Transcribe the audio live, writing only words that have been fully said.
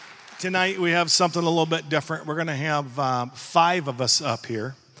Tonight we have something a little bit different. We're going to have 5 of us up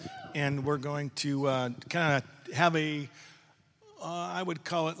here, and we're going to kind of have I would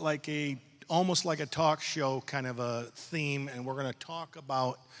call it almost like a talk show kind of a theme, and we're going to talk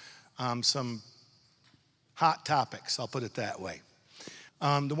about some hot topics, I'll put it that way.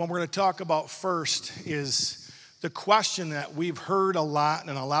 The one we're going to talk about first is the question that we've heard a lot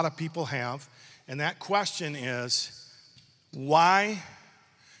and a lot of people have, and that question is, why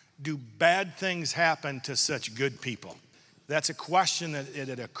do bad things happen to such good people? That's a question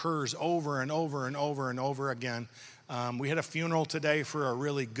that occurs over and over and over and over again. We had a funeral today for a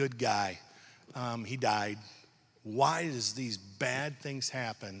really good guy. He died. Why does these bad things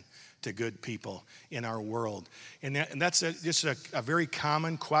happen to good people in our world? And that's just a very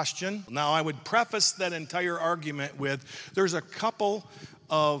common question. Now, I would preface that entire argument with there's a couple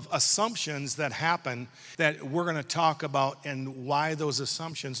of assumptions that happen that we're going to talk about and why those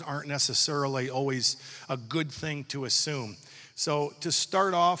assumptions aren't necessarily always a good thing to assume. So to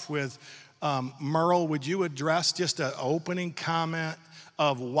start off with, Merle, would you address just an opening comment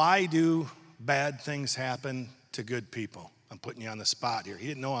of why do bad things happen to good people? I'm putting you on the spot here. He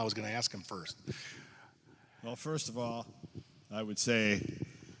didn't know I was going to ask him first. Well, first of all, I would say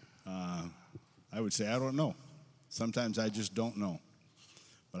I don't know. Sometimes I just don't know.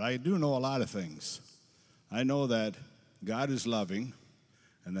 But I do know a lot of things. I know that God is loving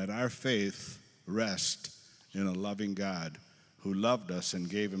and that our faith rests in a loving God who loved us and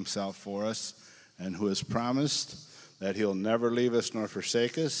gave himself for us and who has promised that he'll never leave us nor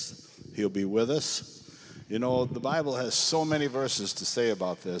forsake us. He'll be with us. You know, the Bible has so many verses to say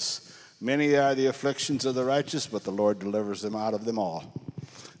about this. Many are the afflictions of the righteous, but the Lord delivers them out of them all.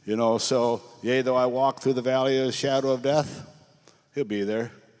 You know, so, yea, though I walk through the valley of the shadow of death, he'll be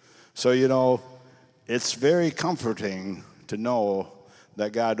there. So, you know, it's very comforting to know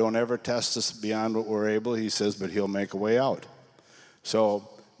that God don't ever test us beyond what we're able, he says, but he'll make a way out. So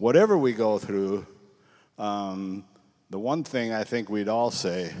whatever we go through, the one thing I think we'd all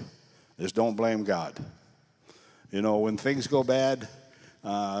say is don't blame God. You know, when things go bad,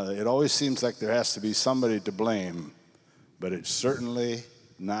 it always seems like there has to be somebody to blame, but it's certainly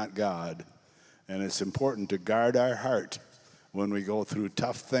not God. And it's important to guard our heart when we go through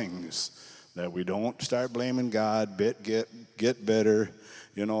tough things, that we don't start blaming God, get better.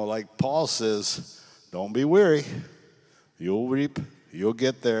 You know, like Paul says, don't be weary. You'll reap, you'll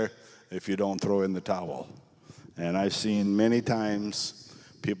get there if you don't throw in the towel. And I've seen many times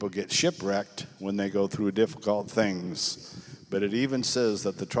people get shipwrecked when they go through difficult things. But it even says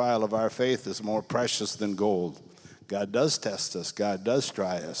that the trial of our faith is more precious than gold. God does test us, God does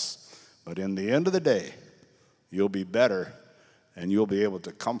try us. But in the end of the day, you'll be better and you'll be able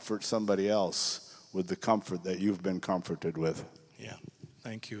to comfort somebody else with the comfort that you've been comforted with. Yeah,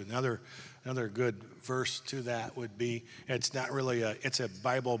 thank you. Another good verse to that would be, it's not really it's a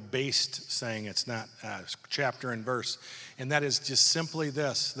Bible-based saying, it's not a chapter and verse. And that is just simply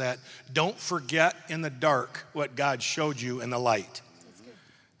this, that don't forget in the dark what God showed you in the light.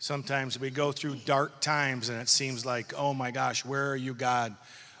 Sometimes we go through dark times and it seems like, oh my gosh, where are you, God?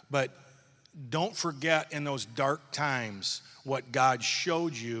 But don't forget in those dark times what God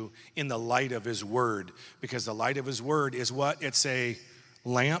showed you in the light of his word, because the light of his word is what? It's a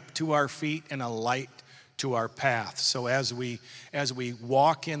lamp to our feet and a light to our path. So as we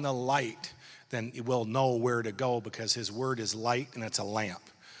walk in the light, then we'll know where to go, because his word is light and it's a lamp.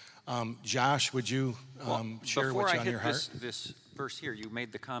 Josh, would you share what's on your heart? Before I hit this verse here, you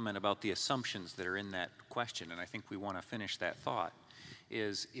made the comment about the assumptions that are in that question, and I think we want to finish that thought,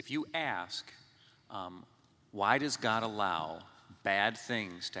 is if you ask, why does God allow bad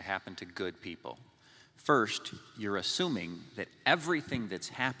things to happen to good people? First, you're assuming that everything that's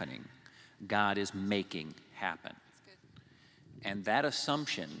happening, God is making happen. And that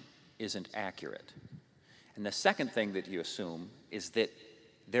assumption isn't accurate. And the second thing that you assume is that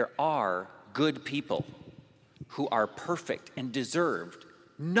there are good people who are perfect and deserved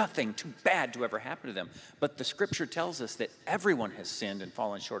nothing too bad to ever happen to them. But the scripture tells us that everyone has sinned and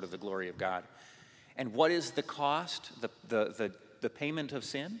fallen short of the glory of God. And what is the cost, the payment of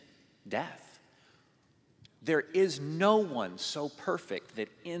sin? Death. There is no one so perfect that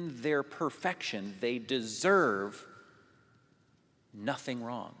in their perfection they deserve nothing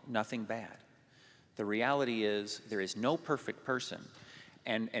wrong, nothing bad. The reality is there is no perfect person,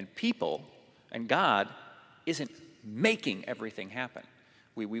 and people and God isn't making everything happen.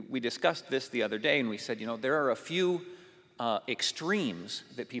 We discussed this the other day, and we said, you know, there are a few extremes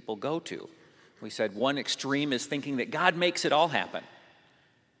that people go to. We said one extreme is thinking that God makes it all happen.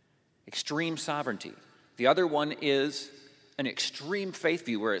 Extreme sovereignty. The other one is an extreme faith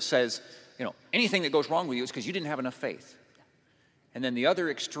view where it says, anything that goes wrong with you is because you didn't have enough faith. And then the other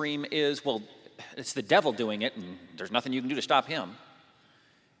extreme is, well, it's the devil doing it, and there's nothing you can do to stop him.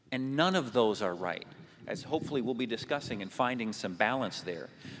 And none of those are right, as hopefully we'll be discussing and finding some balance there.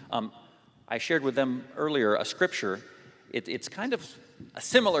 I shared with them earlier a scripture. It's kind of a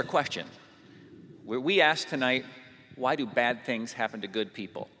similar question. Where we asked tonight, why do bad things happen to good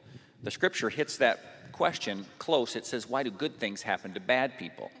people? The scripture hits that question close. It says, why do good things happen to bad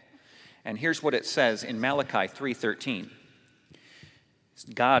people? And here's what it says in Malachi 3:13.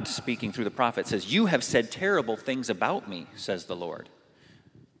 God speaking through the prophet says, you have said terrible things about me, says the Lord.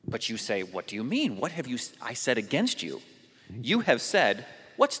 But you say, what do you mean? What have I said against you? You have said,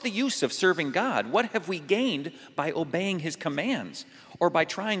 what's the use of serving God? What have we gained by obeying his commands or by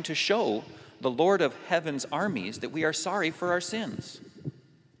trying to show the Lord of heaven's armies that we are sorry for our sins?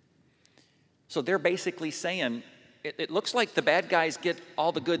 So they're basically saying, it looks like the bad guys get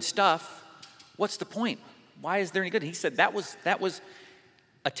all the good stuff. What's the point? Why is there any good? He said that was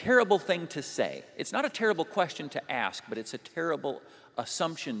a terrible thing to say. It's not a terrible question to ask, but it's a terrible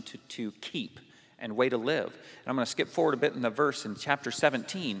assumption to keep and way to live. And I'm going to skip forward a bit in the verse in chapter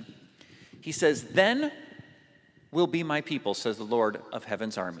 17. He says, then will be my people, says the Lord of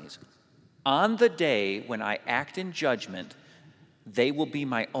heaven's armies. On the day when I act in judgment, they will be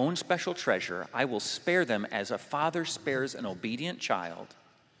my own special treasure. I will spare them as a father spares an obedient child.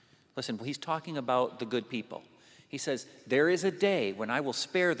 Listen, he's talking about the good people. He says, there is a day when I will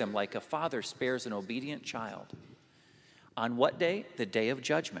spare them like a father spares an obedient child. On what day? The day of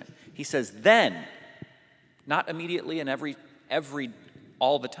judgment. He says, then, not immediately and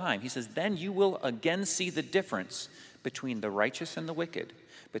all the time. He says, then you will again see the difference between the righteous and the wicked,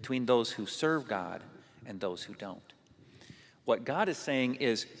 between those who serve God and those who don't. What God is saying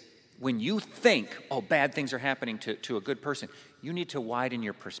is, when you think, bad things are happening to a good person, you need to widen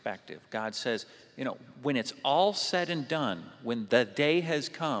your perspective. God says, when it's all said and done, when the day has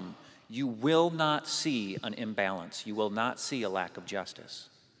come, you will not see an imbalance. You will not see a lack of justice.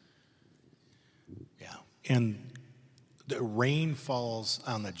 Yeah, and the rain falls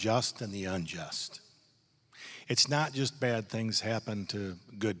on the just and the unjust. It's not just bad things happen to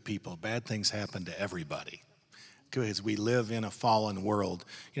good people. Bad things happen to everybody. Because we live in a fallen world.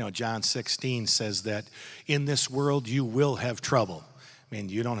 John 16 says that in this world you will have trouble. I mean,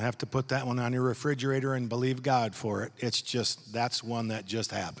 you don't have to put that one on your refrigerator and believe God for it. It's just, that's one that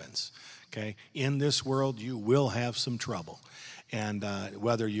just happens. Okay? In this world you will have some trouble. And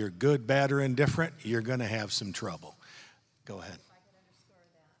whether you're good, bad, or indifferent, you're going to have some trouble. Go ahead.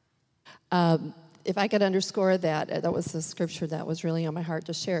 If I could underscore that, that was the scripture that was really on my heart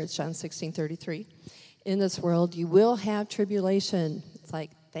to share. It's John 16:33. In this world, you will have tribulation. It's like,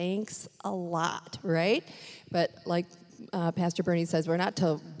 thanks a lot, right? But like Pastor Bernie says, we're not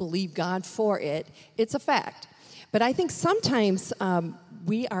to believe God for it. It's a fact. But I think sometimes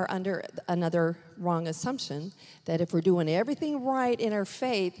we are under another wrong assumption that if we're doing everything right in our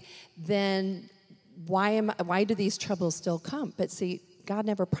faith, then why do these troubles still come? But see, God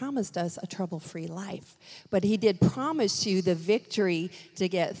never promised us a trouble-free life. But he did promise you the victory to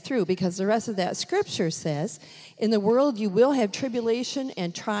get through, because the rest of that scripture says, in the world you will have tribulation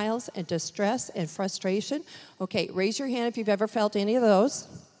and trials and distress and frustration. Okay, raise your hand if you've ever felt any of those.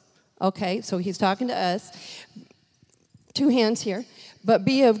 Okay, so he's talking to us. 2 hands here. But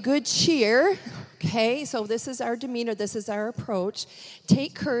be of good cheer. Okay, so this is our demeanor, this is our approach.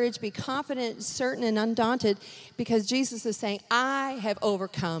 Take courage, be confident, certain, and undaunted, because Jesus is saying, I have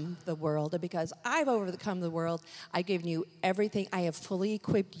overcome the world. And because I've overcome the world, I've given you everything. I have fully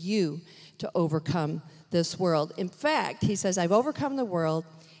equipped you to overcome this world. In fact, he says, I've overcome the world,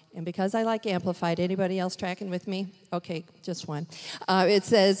 and because I like Amplified, anybody else tracking with me? Okay, just one. It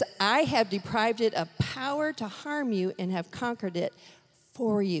says, I have deprived it of power to harm you and have conquered it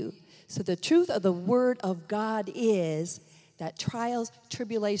for you. So the truth of the Word of God is that trials,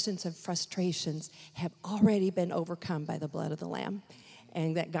 tribulations, and frustrations have already been overcome by the blood of the Lamb,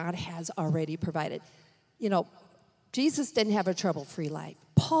 and that God has already provided. Jesus didn't have a trouble-free life.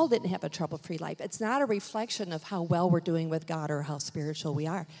 Paul didn't have a trouble-free life. It's not a reflection of how well we're doing with God or how spiritual we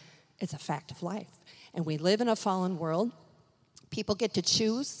are. It's a fact of life. And we live in a fallen world. People get to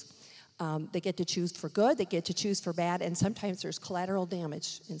choose. They get to choose for good, they get to choose for bad, and sometimes there's collateral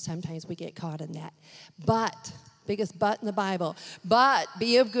damage, and sometimes we get caught in that. But, biggest but in the Bible, but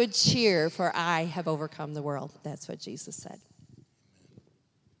be of good cheer, for I have overcome the world. That's what Jesus said.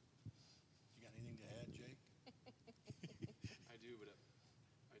 You got anything to add, Jake?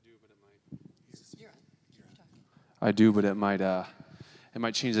 I do, but it might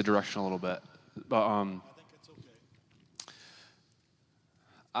change the direction a little bit. But I think it's okay.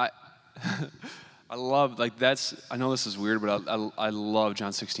 I I love, like, I know this is weird, but I love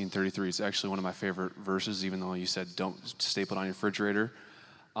John 16:33. It's actually one of my favorite verses, even though you said don't staple it on your refrigerator.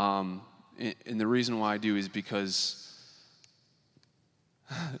 And the reason why I do is because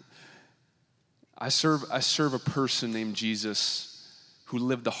I serve a person named Jesus who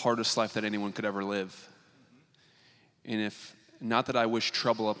lived the hardest life that anyone could ever live. And not that I wish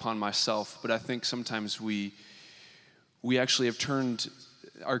trouble upon myself, but I think sometimes we actually have turned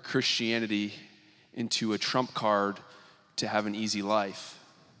our Christianity into a trump card to have an easy life.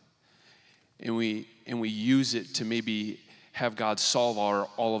 And we use it to maybe have God solve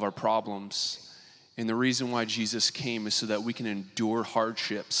all of our problems. And the reason why Jesus came is so that we can endure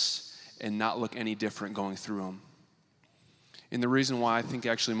hardships and not look any different going through them. And the reason why I think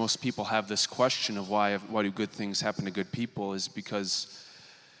actually most people have this question of why do good things happen to good people is because,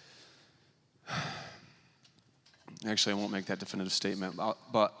 actually I won't make that definitive statement,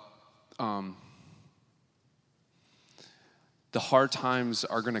 but the hard times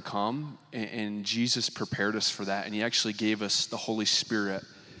are going to come, and Jesus prepared us for that, and he actually gave us the Holy Spirit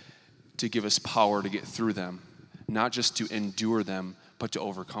to give us power to get through them, not just to endure them, but to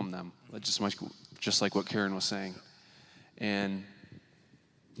overcome them, just like what Karen was saying. And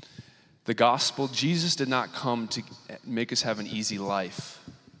the gospel, Jesus did not come to make us have an easy life.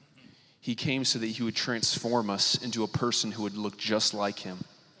 He came so that he would transform us into a person who would look just like him.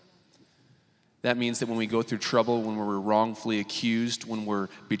 That means that when we go through trouble, when we're wrongfully accused, when we're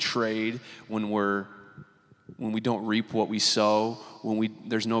betrayed, when we don't reap what we sow, when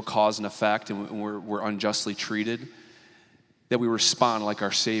there's no cause and effect, and we're unjustly treated, that we respond like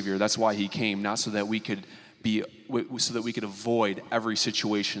our Savior. That's why he came, not so that we could avoid every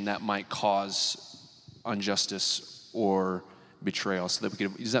situation that might cause injustice or betrayal. So that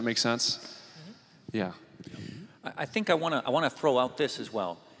does that make sense? Mm-hmm. Yeah. I think I want to throw out this as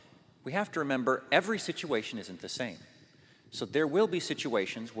well. We have to remember every situation isn't the same. So there will be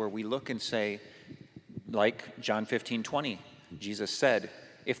situations where we look and say, like John 15:20, Jesus said,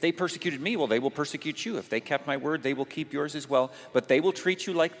 if they persecuted me, well, they will persecute you. If they kept my word, they will keep yours as well. But they will treat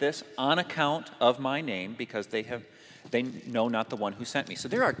you like this on account of my name, because they know not the one who sent me. So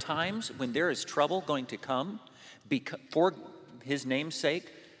there are times when there is trouble going to come for his name's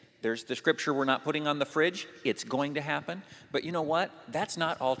sake. There's the scripture we're not putting on the fridge. It's going to happen. But you know what? That's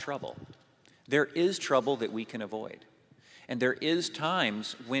not all trouble. There is trouble that we can avoid. And there is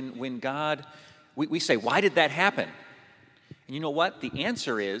times when God, we say, why did that happen? And you know what? The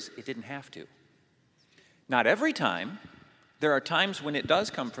answer is, it didn't have to. Not every time. There are times when it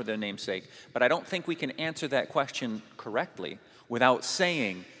does come for their name's sake. But I don't think we can answer that question correctly without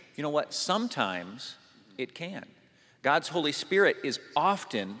saying, you know what? Sometimes it can. God's Holy Spirit is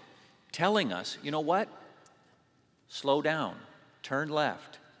often telling us, you know what? Slow down. Turn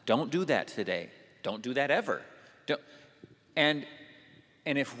left. Don't do that today. Don't do that ever. And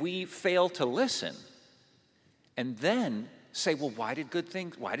if we fail to listen and then say, well, why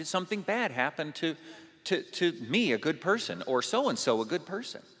did something bad happen to me, a good person, or so-and-so, a good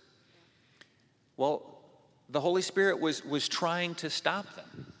person? Well, the Holy Spirit was trying to stop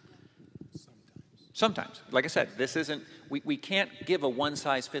them. Sometimes. Like I said, we can't give a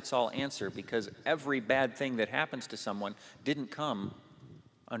one-size-fits-all answer, because every bad thing that happens to someone didn't come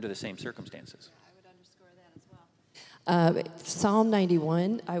under the same circumstances. I would underscore that as well. Psalm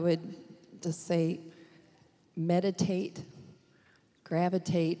 91, I would just say meditate,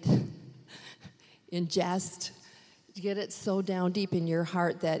 gravitate, ingest, get it so down deep in your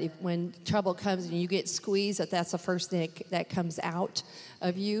heart that when trouble comes and you get squeezed, that's the first thing that comes out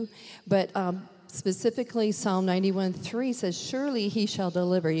of you. But specifically, Psalm 91:3 says, surely he shall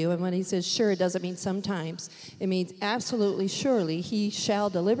deliver you. And when he says sure, it doesn't mean sometimes. It means absolutely surely he shall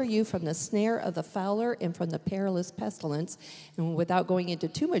deliver you from the snare of the fowler and from the perilous pestilence. And without going into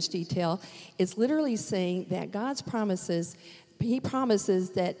too much detail, it's literally saying that God's promises, he promises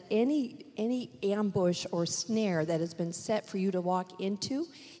that any ambush or snare that has been set for you to walk into,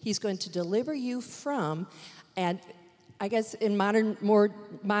 he's going to deliver you from. And I guess in more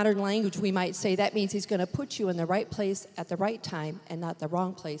modern language, we might say that means he's going to put you in the right place at the right time and not the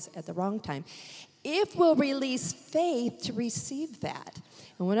wrong place at the wrong time, if we'll release faith to receive that.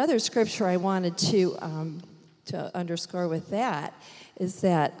 And one other scripture I wanted to underscore with that is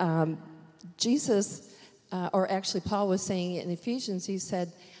that Jesus, or actually Paul was saying in Ephesians, he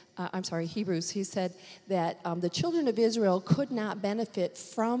said, Hebrews, he said that the children of Israel could not benefit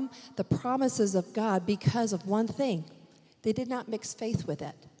from the promises of God because of one thing. They did not mix faith with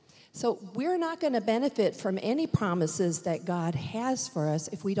it. So we're not going to benefit from any promises that God has for us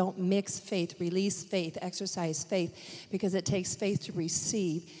if we don't mix faith, release faith, exercise faith, because it takes faith to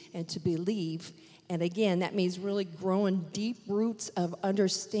receive and to believe. And again, that means really growing deep roots of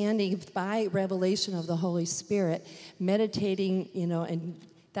understanding by revelation of the Holy Spirit, meditating, and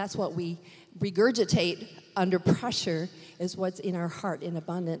that's what we regurgitate under pressure is what's in our heart in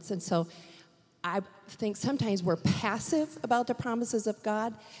abundance. And so I think sometimes we're passive about the promises of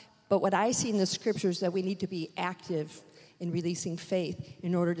God, but what I see in the scriptures that we need to be active in releasing faith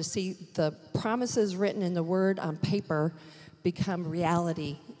in order to see the promises written in the Word on paper become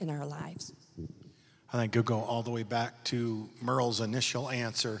reality in our lives. I think you'll go all the way back to Merle's initial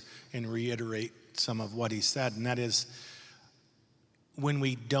answer and reiterate some of what he said, and that is when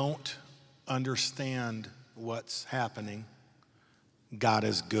we don't understand what's happening, God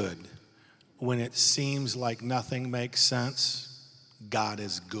is good. When it seems like nothing makes sense, God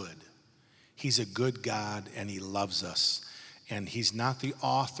is good. He's a good God, and he loves us. And he's not the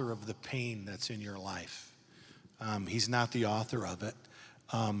author of the pain that's in your life. He's not the author of it.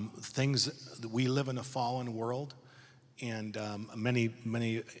 We live in a fallen world, and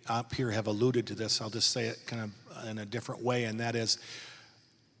many up here have alluded to this. I'll just say it kind of in a different way, and that is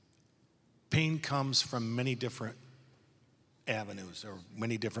pain comes from many different avenues or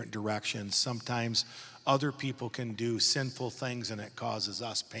many different directions. Sometimes other people can do sinful things and it causes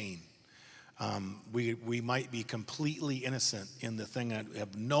us pain. We might be completely innocent in the thing and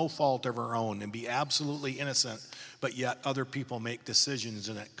have no fault of our own and be absolutely innocent, but yet other people make decisions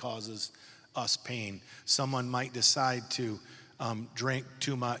and it causes us pain. Someone might decide to drink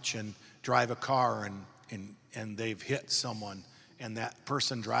too much and drive a car and they've hit someone, and that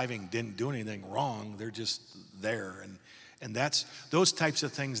person driving didn't do anything wrong. They're just there. And that's those types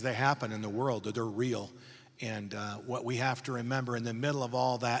of things, they happen in the world, that they're real. And what we have to remember in the middle of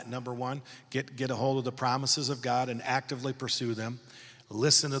all that, number one, get a hold of the promises of God and actively pursue them.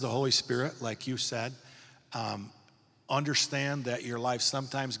 Listen to the Holy Spirit, like you said. Understand that your life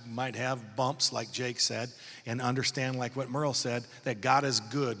sometimes might have bumps, like Jake said, and understand, like what Merle said, that God is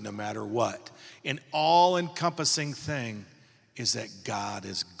good no matter what. An all-encompassing thing is that God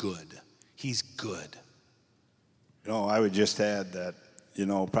is good. He's good. I would just add that,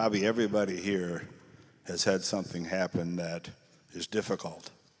 probably everybody here has had something happen that is difficult.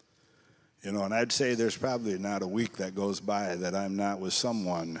 And I'd say there's probably not a week that goes by that I'm not with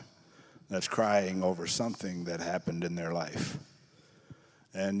someone that's crying over something that happened in their life.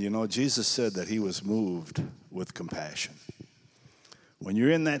 And, Jesus said that he was moved with compassion. When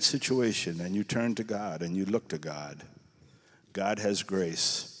you're in that situation and you turn to God and you look to God, God has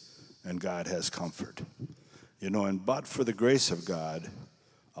grace and God has comfort. And but for the grace of God,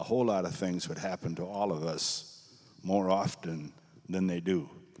 a whole lot of things would happen to all of us more often than they do.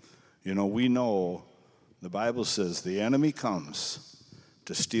 We know the Bible says the enemy comes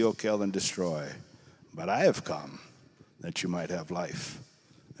to steal, kill, and destroy, but I have come that you might have life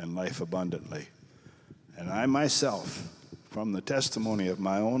and life abundantly. And I myself, from the testimony of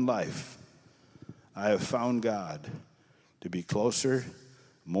my own life, I have found God to be closer,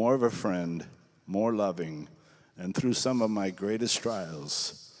 more of a friend, more loving, and through some of my greatest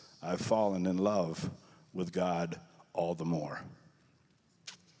trials, I've fallen in love with God all the more.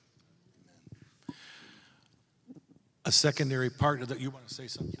 A secondary part of that, you want to say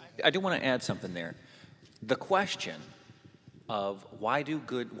something? I do want to add something there. The question of why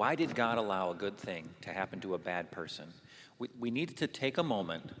did God allow a good thing to happen to a bad person? We need to take a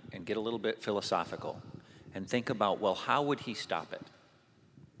moment and get a little bit philosophical and think about, well, how would he stop it?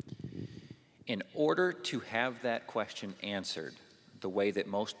 In order to have that question answered the way that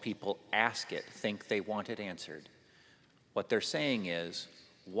most people ask it, think they want it answered, what they're saying is,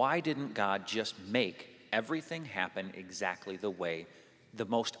 why didn't God just make everything happen exactly the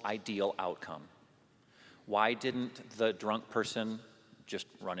most ideal outcome? Why didn't the drunk person just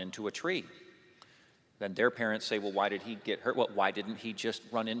run into a tree? Then their parents say, well, why did he get hurt? Well, why didn't he just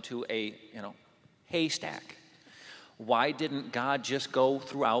run into a, haystack? Why didn't God just go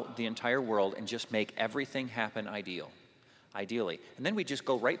throughout the entire world and just make everything happen ideally? And then we just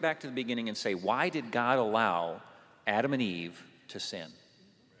go right back to the beginning and say, why did God allow Adam and Eve to sin?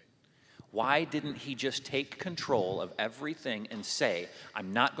 Why didn't he just take control of everything and say,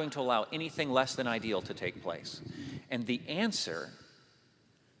 I'm not going to allow anything less than ideal to take place? And the answer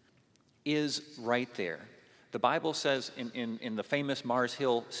is right there. The Bible says in the famous Mars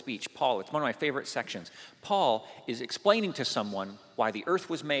Hill speech, Paul, it's one of my favorite sections, Paul is explaining to someone why the earth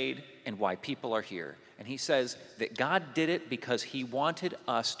was made and why people are here. And he says that God did it because he wanted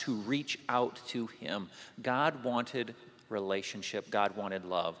us to reach out to him. God wanted relationship. God wanted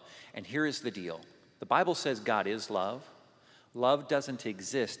love. And here is the deal. The Bible says God is love. Love doesn't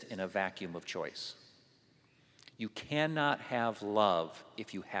exist in a vacuum of choice. You cannot have love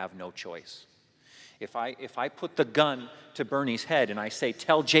if you have no choice. If I put the gun to Bernie's head and I say,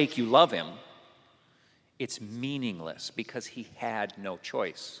 tell Jake you love him, it's meaningless because he had no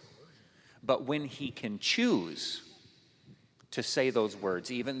choice. But when he can choose to say those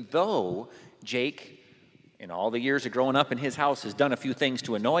words, even though Jake, in all the years of growing up in his house, has done a few things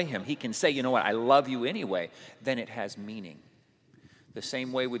to annoy him, he can say, you know what, I love you anyway, then it has meaning. The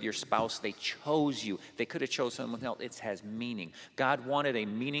same way with your spouse, they chose you. They could have chose someone else. It has meaning. God wanted a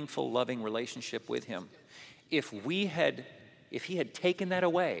meaningful, loving relationship with him. If he had taken that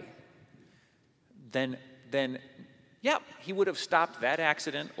away, then yeah, he would have stopped that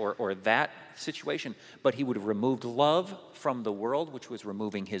accident or that situation, but he would have removed love from the world, which was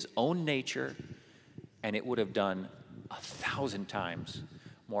removing his own nature, and it would have done 1,000 times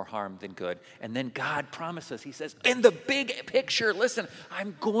more harm than good. And then God promises, he says, in the big picture, listen,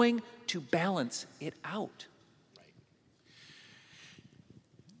 I'm going to balance it out.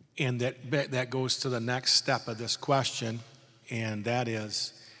 And that goes to the next step of this question, and that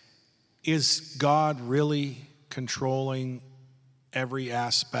is God really controlling every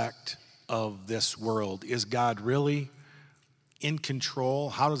aspect of this world? Is God really in control?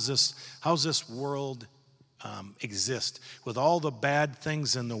 How's this world exist? With all the bad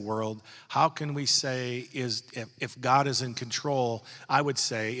things in the world, how can we say if God is in control? I would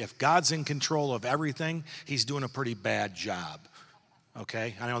say if God's in control of everything, he's doing a pretty bad job.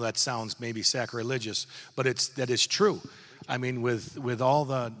 Okay? I know that sounds maybe sacrilegious, but that is true. I mean, with all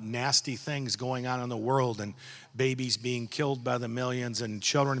the nasty things going on in the world and babies being killed by the millions and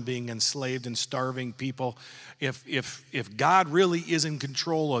children being enslaved and starving people, if God really is in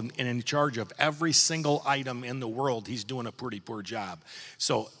control and in charge of every single item in the world, he's doing a pretty poor job.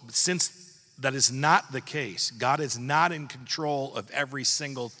 So since that is not the case, God is not in control of every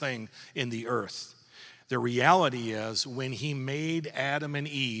single thing in the earth. The reality is when he made Adam and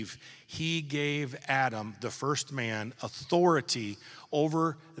Eve, he gave Adam, the first man, authority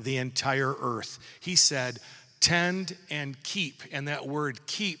over the entire earth. He said, tend and keep. And that word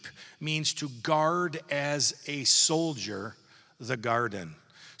keep means to guard as a soldier the garden.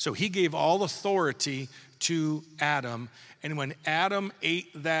 So he gave all authority to Adam. And when Adam ate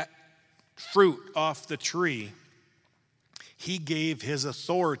that fruit off the tree, he gave his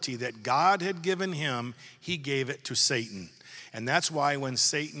authority that God had given him, he gave it to Satan. And that's why when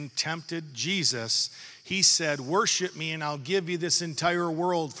Satan tempted Jesus, he said, worship me and I'll give you this entire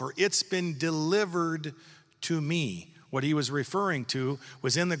world, for it's been delivered to me. What he was referring to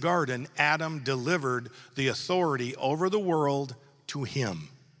was in the garden, Adam delivered the authority over the world to him.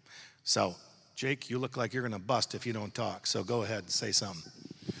 So, Jake, you look like you're going to bust if you don't talk. So go ahead and say something.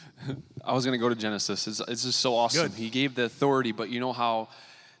 I was going to go to Genesis. It's just so awesome. Good. He gave the authority, but you know how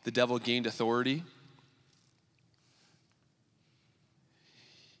the devil gained authority?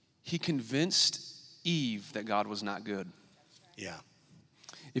 He convinced Eve that God was not good. Yeah.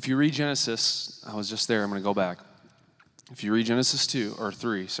 If you read Genesis, I was just there, I'm going to go back. If you read Genesis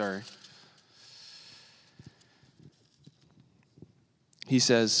 3, he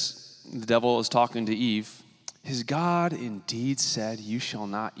says, the devil is talking to Eve, has God indeed said, you shall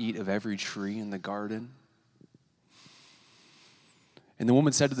not eat of every tree in the garden? And the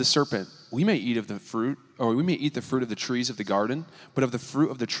woman said to the serpent, we may eat the fruit of the trees of the garden, but of the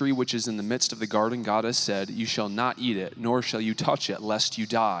fruit of the tree which is in the midst of the garden, God has said, you shall not eat it, nor shall you touch it, lest you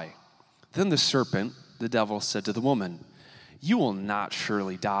die. Then the serpent, the devil, said to the woman, you will not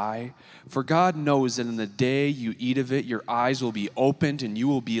surely die, for God knows that in the day you eat of it, your eyes will be opened, and you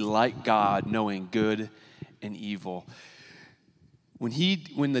will be like God, knowing good and evil.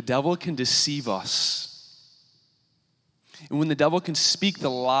 When the devil can deceive us, and when the devil can speak the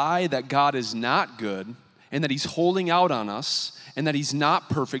lie that God is not good, and that he's holding out on us, and that he's not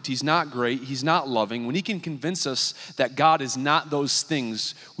perfect, he's not great, he's not loving, when he can convince us that God is not those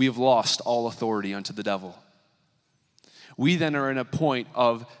things, we have lost all authority unto the devil. We then are in a point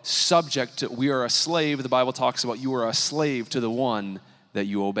of we are a slave. The Bible talks about you are a slave to the one that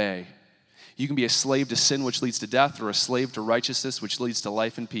you obey. You can be a slave to sin, which leads to death, or a slave to righteousness, which leads to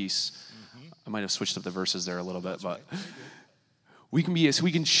life and peace. Mm-hmm. I might have switched up the verses there a little bit, but we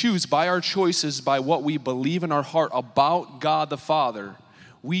can choose by our choices, by what we believe in our heart about God the Father.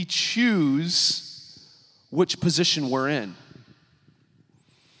 We choose which position we're in.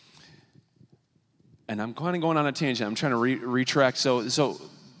 And I'm kind of going on a tangent. I'm trying to retract. So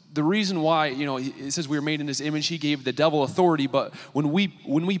the reason why, it says we were made in his image, he gave the devil authority, but when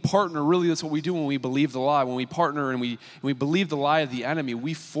we partner, really that's what we do when we believe the lie. When we partner and we believe the lie of the enemy,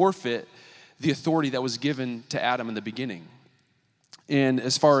 we forfeit the authority that was given to Adam in the beginning. And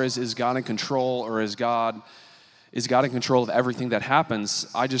as far as is God in control, or is God in control of everything that happens,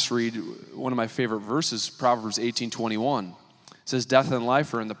 I just read one of my favorite verses, Proverbs 18:21. It says, death and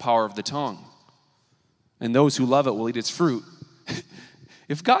life are in the power of the tongue, and those who love it will eat its fruit.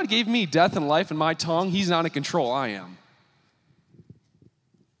 If God gave me death and life in my tongue, he's not in control, I am.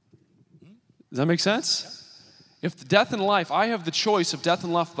 Does that make sense? If the death and life, I have the choice of death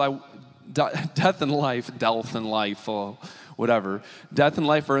and life whatever. Death and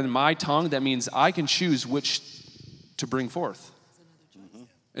life are in my tongue. That means I can choose which to bring forth.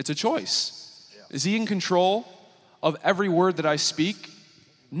 It's a choice. Is he in control of every word that I speak?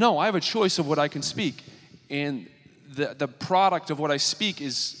 No, I have a choice of what I can speak. And the product of what I speak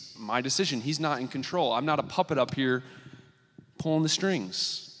is my decision. He's not in control. I'm not a puppet up here pulling the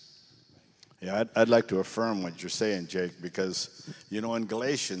strings. Yeah, I'd like to affirm what you're saying, Jake, because, in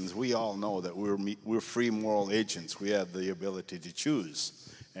Galatians, we all know that we're free moral agents. We have the ability to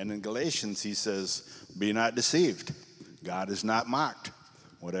choose. And in Galatians, he says, be not deceived. God is not mocked.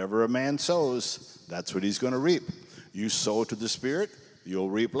 Whatever a man sows, that's what he's going to reap. You sow to the Spirit, you'll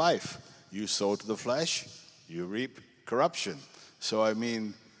reap life. You sow to the flesh, you reap corruption. So,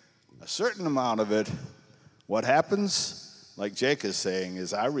 a certain amount of it, what happens, like Jake is saying,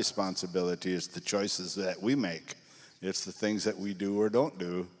 is our responsibility. It's the choices that we make. It's the things that we do or don't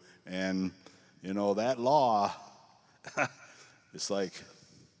do. And, that law, it's like,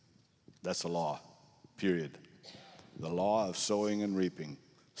 that's a law, period. The law of sowing and reaping.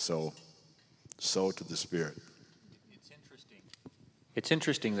 So, sow to the Spirit. It's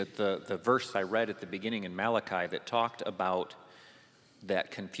interesting that the verse I read at the beginning in Malachi that talked about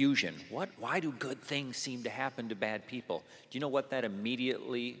that confusion. Why do good things seem to happen to bad people? Do you know what that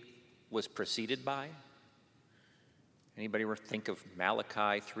immediately was preceded by? Anybody ever think of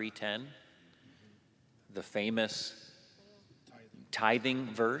Malachi 3:10? The famous tithing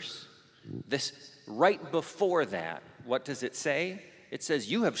verse? This right before that, what does it say? It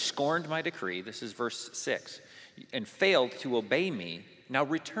says, you have scorned my decree, this is verse 6, and failed to obey me. Now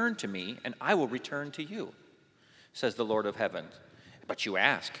return to me, and I will return to you, says the Lord of heavens. But you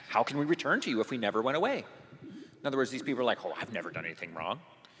ask, how can we return to you if we never went away? In other words, these people are like, I've never done anything wrong.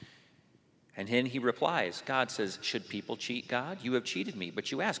 And then he replies, God says, should people cheat God? You have cheated me.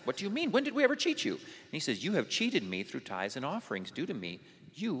 But you ask, what do you mean? When did we ever cheat you? And he says, you have cheated me through tithes and offerings due to me.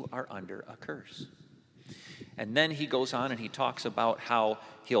 You are under a curse. And then he goes on and he talks about how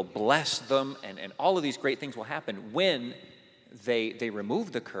he'll bless them and all of these great things will happen when they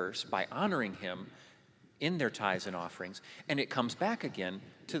remove the curse by honoring him in their tithes and offerings. And it comes back again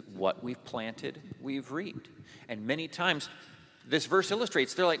to what we've planted, we've reaped. And many times this verse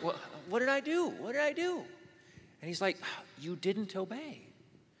illustrates, they're like, well, what did I do? What did I do? And he's like, you didn't obey.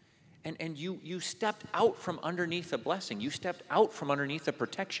 And you stepped out from underneath a blessing. You stepped out from underneath a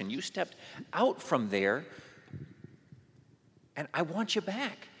protection. You stepped out from there. And I want you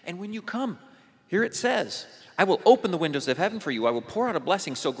back. And when you come, here it says, I will open the windows of heaven for you. I will pour out a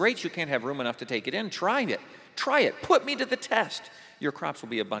blessing so great you can't have room enough to take it in. Try it. Try it. Put me to the test. Your crops will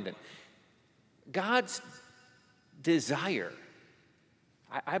be abundant. God's desire,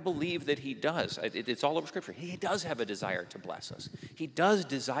 I believe that he does. It's all over Scripture. He does have a desire to bless us. He does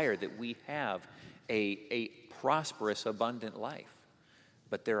desire that we have a prosperous, abundant life.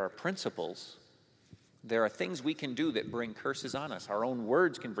 But there are principles. There are things we can do that bring curses on us. Our own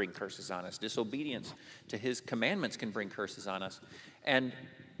words can bring curses on us. Disobedience to his commandments can bring curses on us. And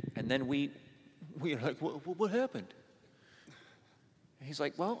then we are like, what happened? And he's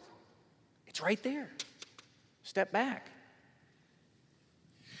like, well, it's right there. Step back.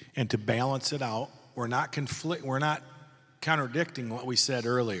 And to balance it out, we're not contradicting what we said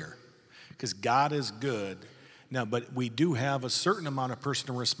earlier, because God is good. Now, but we do have a certain amount of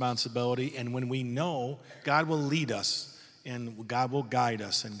personal responsibility, and when we know, God will lead us, and God will guide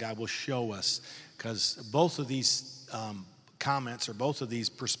us, and God will show us, because both of these comments or both of these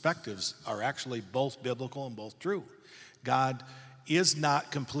perspectives are actually both biblical and both true. God is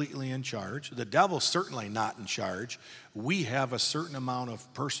not completely in charge. The devil's certainly not in charge. We have a certain amount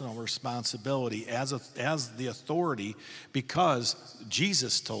of personal responsibility as the authority, because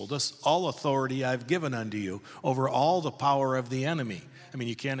Jesus told us, all authority I've given unto you over all the power of the enemy. I mean,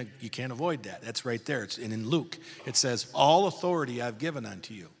 you can't avoid that. That's right there. It's in Luke. It says, all authority I've given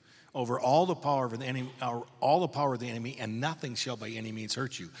unto you over all the power of the enemy, and nothing shall by any means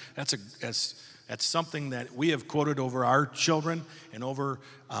hurt you. That's That's something that we have quoted over our children and over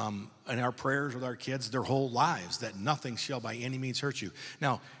in our prayers with our kids their whole lives, that nothing shall by any means hurt you.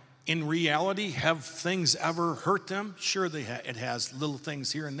 Now, in reality, have things ever hurt them? Sure, it has little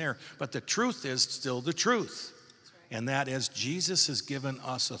things here and there, but the truth is still the truth. And that is, Jesus has given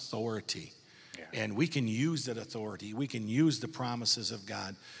us authority. Yeah. And we can use that authority. We can use the promises of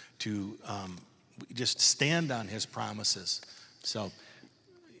God to just stand on his promises. So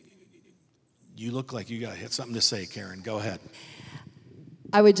you look like you got something to say, Karen. Go ahead.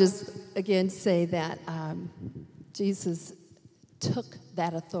 I would just, again, say that Jesus took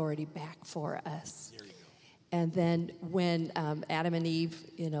that authority back for us. There you go. And then when Adam and Eve,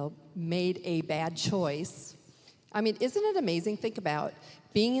 made a bad choice, I mean, isn't it amazing? Think about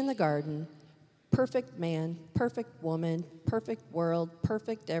being in the garden, perfect man, perfect woman, perfect world,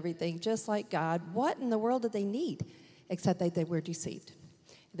 perfect everything, just like God. What in the world did they need? Except that they were deceived.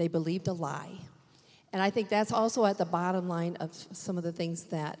 They believed a lie. And I think that's also at the bottom line of some of the things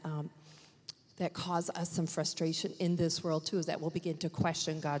that that cause us some frustration in this world too, is that we'll begin to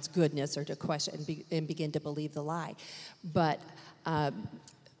question God's goodness or to question and begin to believe the lie. But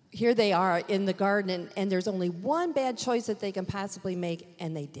here they are in the garden, and there's only one bad choice that they can possibly make,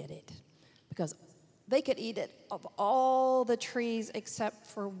 and they did it. Because they could eat it of all the trees except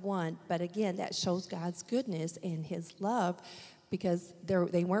for one. But again, that shows God's goodness and his love, because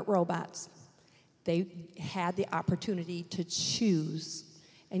they weren't robots. They had the opportunity to choose.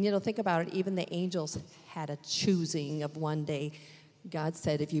 And think about it, even the angels had a choosing of one day. God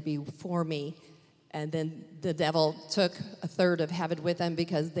said, if you be for me, and then the devil took a third of heaven with them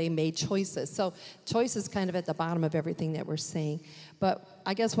because they made choices. So choice is kind of at the bottom of everything that we're saying. But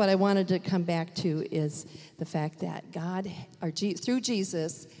I guess what I wanted to come back to is the fact that through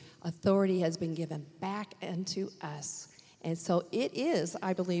Jesus, authority has been given back unto us. And so it is,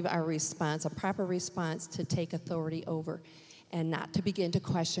 I believe, our response, a proper response to take authority over and not to begin to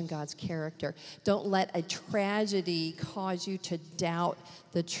question God's character. Don't let a tragedy cause you to doubt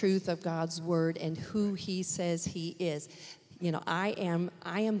the truth of God's word and who he says he is. I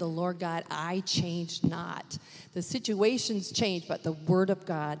am the Lord God, I change not. The situations change, but the word of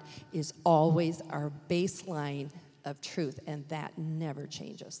God is always our baseline of truth, and that never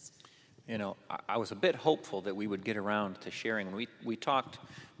changes. I was a bit hopeful that we would get around to sharing. We talked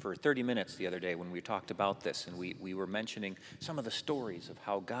for 30 minutes the other day when we talked about this, and we were mentioning some of the stories of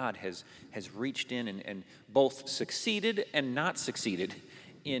how God has reached in and both succeeded and not succeeded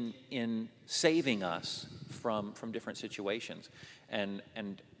in saving us from different situations. And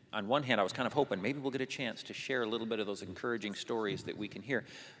on one hand, I was kind of hoping maybe we'll get a chance to share a little bit of those encouraging stories that we can hear.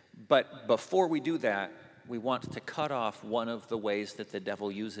 But before we do that, we want to cut off one of the ways that the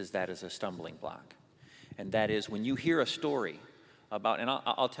devil uses that as a stumbling block. And that is when you hear a story about, and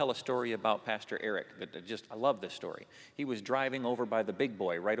I'll tell a story about Pastor Eric, I love this story. He was driving over by the Big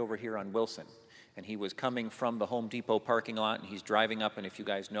Boy right over here on Wilson. And he was coming from the Home Depot parking lot, and he's driving up, and if you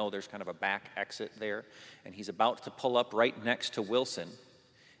guys know, there's kind of a back exit there. And he's about to pull up right next to Wilson,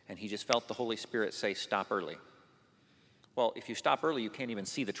 and he just felt the Holy Spirit say, stop early. Well, if you stop early, you can't even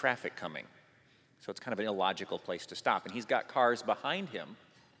see the traffic coming. So it's kind of an illogical place to stop. And he's got cars behind him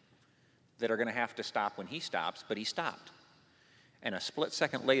that are going to have to stop when he stops, but he stopped. And a split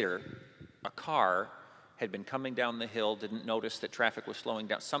second later, a car had been coming down the hill, didn't notice that traffic was slowing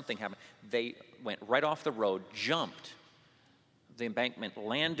down. Something happened. They went right off the road, jumped the embankment,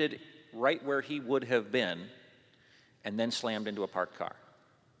 landed right where he would have been, and then slammed into a parked car.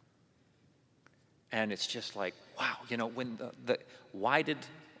 And it's just like, wow, when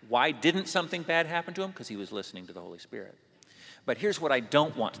why didn't something bad happen to him? Because he was listening to the Holy Spirit. But here's what I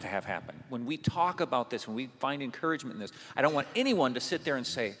don't want to have happen. When we talk about this, when we find encouragement in this, I don't want anyone to sit there and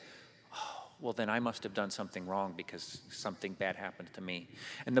say, oh, well, then I must have done something wrong because something bad happened to me.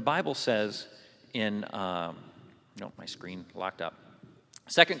 And the Bible says in, my screen locked up.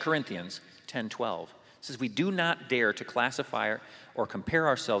 2 Corinthians 10:12 says, we do not dare to classify or compare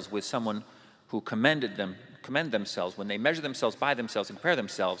ourselves with someone who commend themselves. When they measure themselves by themselves and compare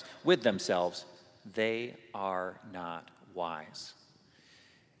themselves with themselves, they are not wise.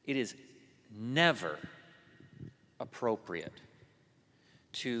 It is never appropriate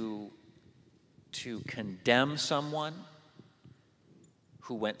to condemn someone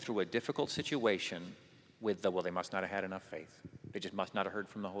who went through a difficult situation with they must not have had enough faith. They just must not have heard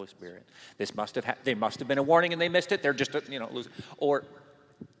from the Holy Spirit. They must have been a warning and they missed it. They're just loser. Or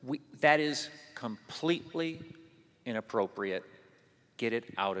that is completely inappropriate. Get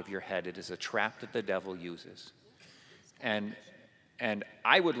it out of your head. It is a trap that the devil uses. And And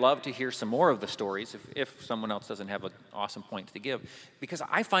I would love to hear some more of the stories if someone else doesn't have an awesome point to give, because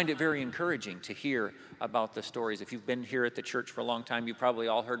I find it very encouraging to hear about the stories. If you've been here at the church for a long time, you probably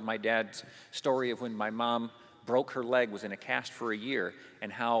all heard my dad's story of when my mom broke her leg, was in a cast for a year,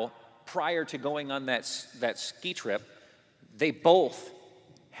 and how prior to going on that ski trip, they both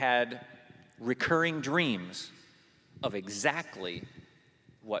had recurring dreams of exactly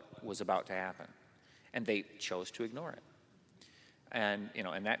what was about to happen, and they chose to ignore it. And,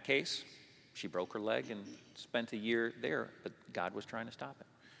 in that case, she broke her leg and spent a year there, but God was trying to stop it.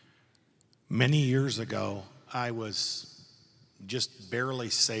 Many years ago, I was just barely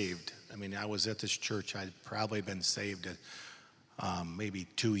saved. I mean, I was at this church. I'd probably been saved maybe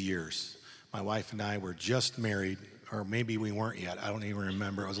 2 years. My wife and I were just married, or maybe we weren't yet. I don't even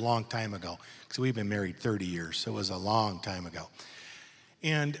remember. It was a long time ago, because we've been married 30 years, so it was a long time ago.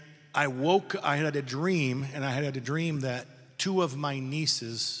 And I had a dream, and I had a dream that 2 of my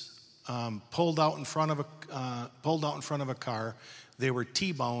nieces pulled out in front of a car. They were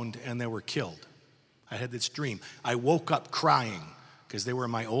T-boned and they were killed. I had this dream. I woke up crying because they were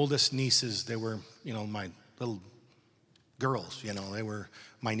my oldest nieces. They were, my little girls. They were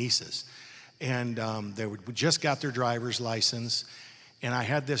my nieces, and they just got their driver's license. And I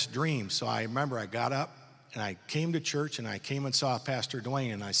had this dream. So I remember I got up and I came to church and I came and saw Pastor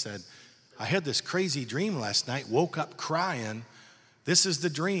Dwayne, and I said, I had this crazy dream last night, woke up crying. This is the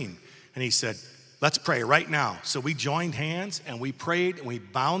dream. And he said, let's pray right now. So we joined hands and we prayed and we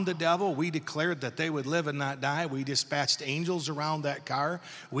bound the devil. We declared that they would live and not die. We dispatched angels around that car.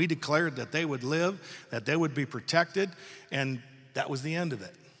 We declared that they would live, that they would be protected. And that was the end of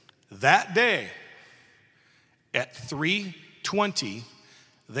it. That day at 3:20,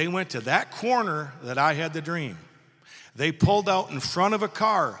 they went to that corner that I had the dream. They pulled out in front of a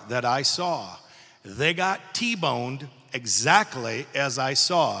car that I saw. They got T-boned exactly as I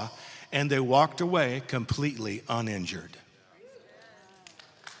saw, and they walked away completely uninjured.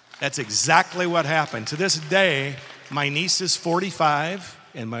 That's exactly what happened. To this day, my niece is 45,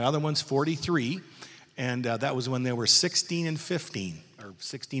 and my other one's 43, and that was when they were 16 and 15, or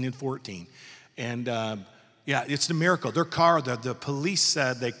 16 and 14. And yeah, it's a miracle. Their car, the police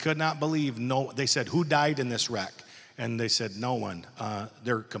said they could not believe, they said, who died in this wreck? And they said, no one.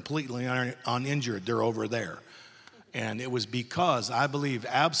 They're completely uninjured. They're over there. And it was because, I believe,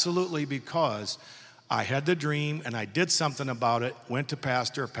 absolutely because I had the dream and I did something about it, went to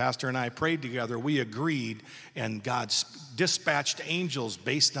Pastor and I prayed together. We agreed, and God dispatched angels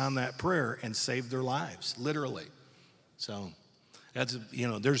based on that prayer and saved their lives, literally. So that's,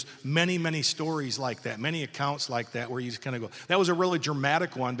 there's many, many stories like that, many accounts like that where you just kind of go, that was a really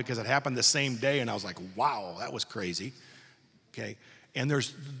dramatic one because it happened the same day, and I was like, wow, that was crazy. Okay. And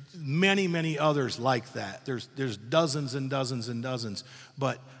there's many, many others like that. There's dozens and dozens and dozens,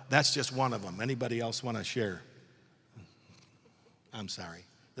 but that's just one of them. Anybody else want to share? I'm sorry.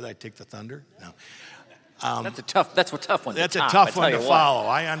 Did I take the thunder? No. That's a tough one. That's a tough one to follow.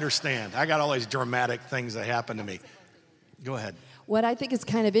 I understand. I got all these dramatic things that happen to me. Go ahead. What I think is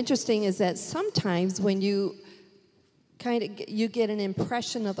kind of interesting is that sometimes when you get an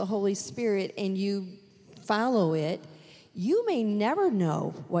impression of the Holy Spirit and you follow it, you may never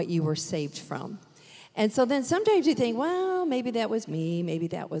know what you were saved from. And so then sometimes you think, well, maybe that was me, maybe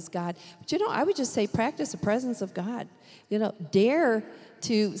that was God. But I would just say practice the presence of God. Dare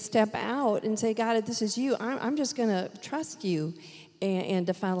to step out and say, God, if this is you, I'm just going to trust you and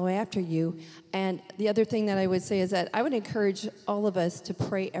to follow after you. And the other thing that I would say is that I would encourage all of us to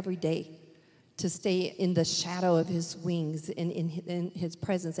pray every day, to stay in the shadow of his wings, in his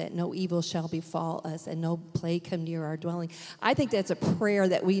presence, that no evil shall befall us and no plague come near our dwelling. I think that's a prayer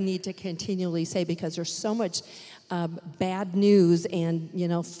that we need to continually say, because there's so much bad news and,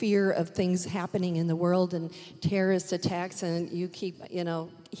 fear of things happening in the world and terrorist attacks, and you keep,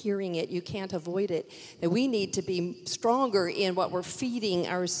 hearing it. You can't avoid it. That we need to be stronger in what we're feeding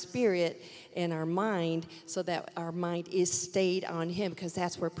our spirit and our mind, so that our mind is stayed on him, because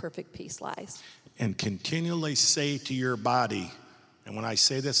that's where perfect peace lies. And continually say to your body, and when I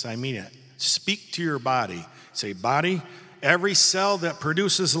say this, I mean it, speak to your body. Say, body, every cell that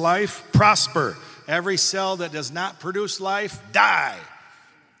produces life, prosper. Every cell that does not produce life, die.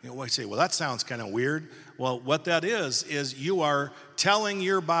 You say, well, that sounds kind of weird. Well, what that is you are telling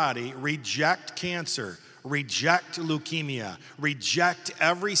your body, reject cancer, reject leukemia, reject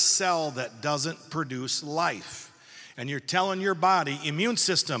every cell that doesn't produce life. And you're telling your body, immune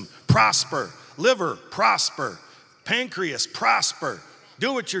system, prosper, liver, prosper, pancreas, prosper.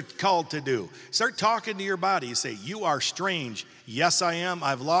 Do what you're called to do. Start talking to your body. You say, you are strange. Yes, I am.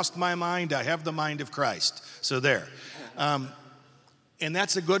 I've lost my mind. I have the mind of Christ. So there. And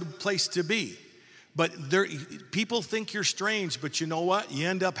that's a good place to be. But people think you're strange, but you know what? You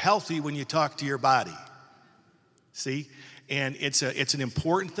end up healthy when you talk to your body. See? And it's an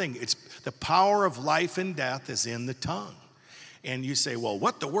important thing. It's the power of life and death is in the tongue. And you say, well,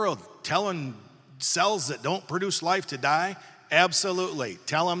 what the world? Telling cells that don't produce life to die? Absolutely.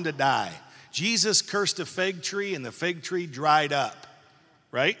 Tell them to die. Jesus cursed a fig tree and the fig tree dried up.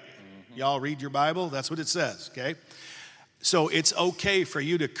 Right? Mm-hmm. Y'all read your Bible? That's what it says, okay? So it's okay for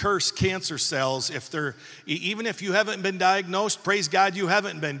you to curse cancer cells if they're, even if you haven't been diagnosed, praise God you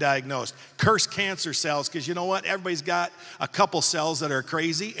haven't been diagnosed. Curse cancer cells, because you know what? Everybody's got a couple cells that are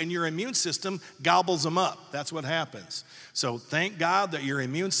crazy and your immune system gobbles them up. That's what happens. So thank God that your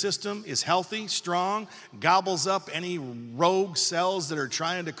immune system is healthy, strong, gobbles up any rogue cells that are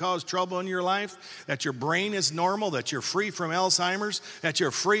trying to cause trouble in your life, that your brain is normal, that you're free from Alzheimer's, that you're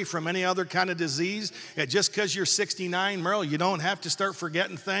free from any other kind of disease, that just because you're 69, Merle, you don't have to start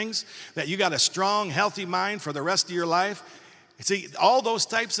forgetting things, that you got a strong, healthy mind for the rest of your life. See, all those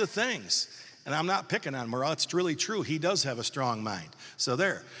types of things. And I'm not picking on Merle, it's really true. He does have a strong mind. So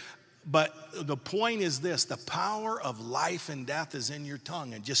there. But the point is this, the power of life and death is in your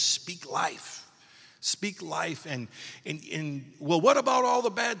tongue, and just speak life. Speak life. And well, what about all the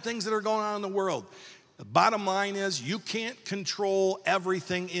bad things that are going on in the world? The bottom line is you can't control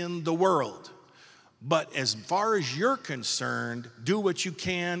everything in the world. But as far as you're concerned, do what you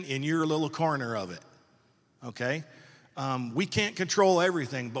can in your little corner of it. Okay? We can't control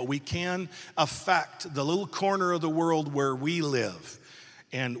everything, but we can affect the little corner of the world where we live.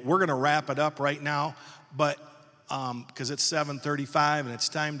 And we're going to wrap it up right now, but because it's 7:35 and it's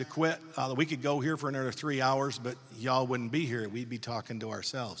time to quit. We could go here for another 3 hours, but y'all wouldn't be here. We'd be talking to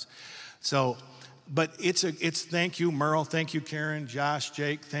ourselves. So, but it's thank you, Merle. Thank you, Karen, Josh,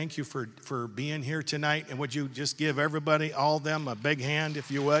 Jake. Thank you for being here tonight. And would you just give everybody, all of them, a big hand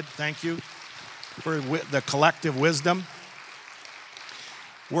if you would? Thank you for the collective wisdom.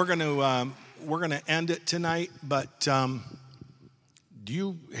 We're going to end it tonight, but. Do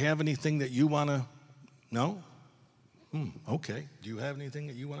you have anything that you want to know? Okay. Do you have anything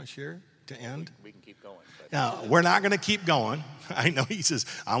that you want to share to end? We can keep going. Now, we're not going to keep going. I know he says,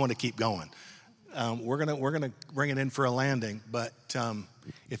 I want to keep going. We're gonna bring it in for a landing. But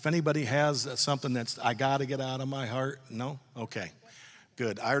if anybody has something that's, I got to get out of my heart, no? Okay.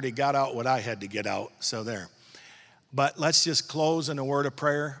 Good. I already got out what I had to get out, so there. But let's just close in a word of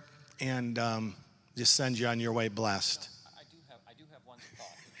prayer and just send you on your way blessed.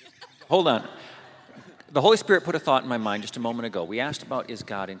 Hold on. The Holy Spirit put a thought in my mind just a moment ago. We asked about, is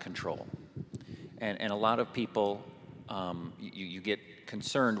God in control? And a lot of people, you get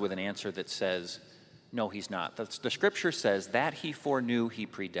concerned with an answer that says, no, he's not. The scripture says that he foreknew, he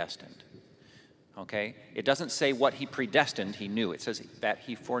predestined. Okay? It doesn't say what he predestined, he knew. It says that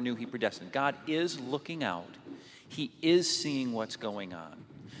he foreknew, he predestined. God is looking out. He is seeing what's going on.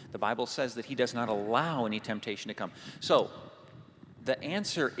 The Bible says that he does not allow any temptation to come. So, the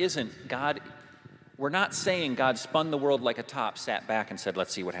answer isn't God, we're not saying God spun the world like a top, sat back and said,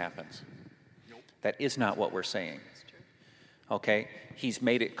 let's see what happens. Nope. That is not what we're saying. Okay? He's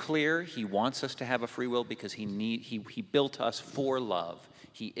made it clear he wants us to have a free will because he built us for love.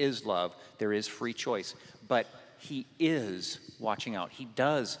 He is love. There is free choice. But he is watching out. He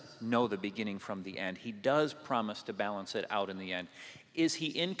does know the beginning from the end. He does promise to balance it out in the end. Is he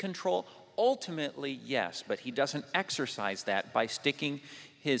in control? Ultimately, yes, but he doesn't exercise that by sticking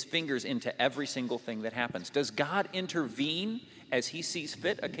his fingers into every single thing that happens. Does God intervene as he sees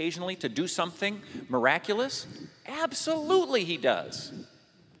fit occasionally to do something miraculous? Absolutely he does.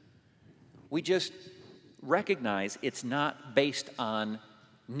 We just recognize it's not based on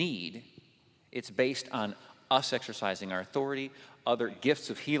need. It's based on us exercising our authority, other gifts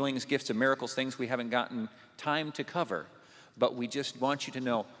of healings, gifts of miracles, things we haven't gotten time to cover. But we just want you to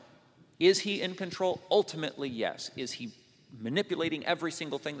know, is he in control? Ultimately, yes. Is he manipulating every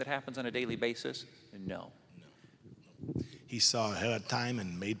single thing that happens on a daily basis? No. He saw ahead of time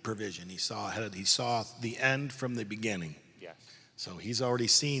and made provision. He saw the end from the beginning. Yes. So he's already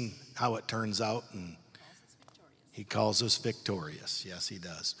seen how it turns out, and he calls us victorious. Yes, he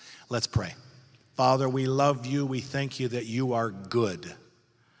does. Let's pray. Father, we love you. We thank you that you are good.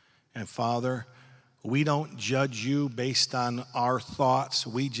 And Father, we don't judge you based on our thoughts.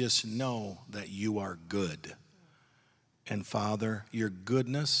 We just know that you are good. And Father, your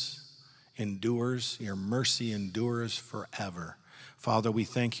goodness endures, your mercy endures forever. Father, we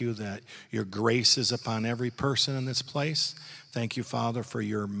thank you that your grace is upon every person in this place. Thank you, Father, for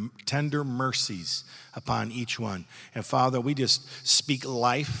your tender mercies upon each one. And Father, we just speak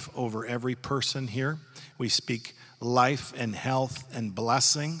life over every person here. We speak life and health and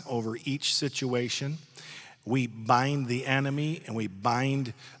blessing over each situation. We bind the enemy and we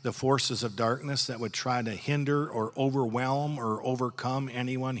bind the forces of darkness that would try to hinder or overwhelm or overcome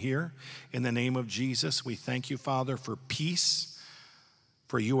anyone here. In the name of Jesus, we thank you, Father, for peace.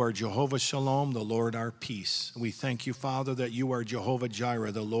 For you are Jehovah Shalom, the Lord our peace. We thank you, Father, that you are Jehovah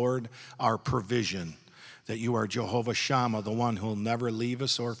Jireh, the Lord our provision. That you are Jehovah Shammah, the one who will never leave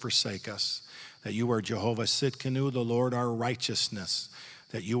us or forsake us. That you are Jehovah Sitkanu, the Lord our righteousness.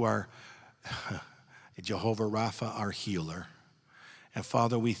 That you are Jehovah Rapha, our healer. And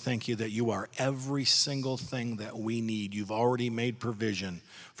Father, we thank you that you are every single thing that we need. You've already made provision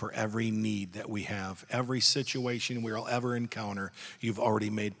for every need that we have. Every situation we'll ever encounter, you've already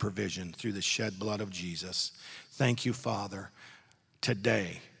made provision through the shed blood of Jesus. Thank you, Father,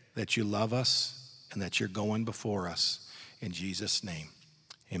 today that you love us and that you're going before us. In Jesus' name,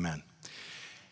 amen.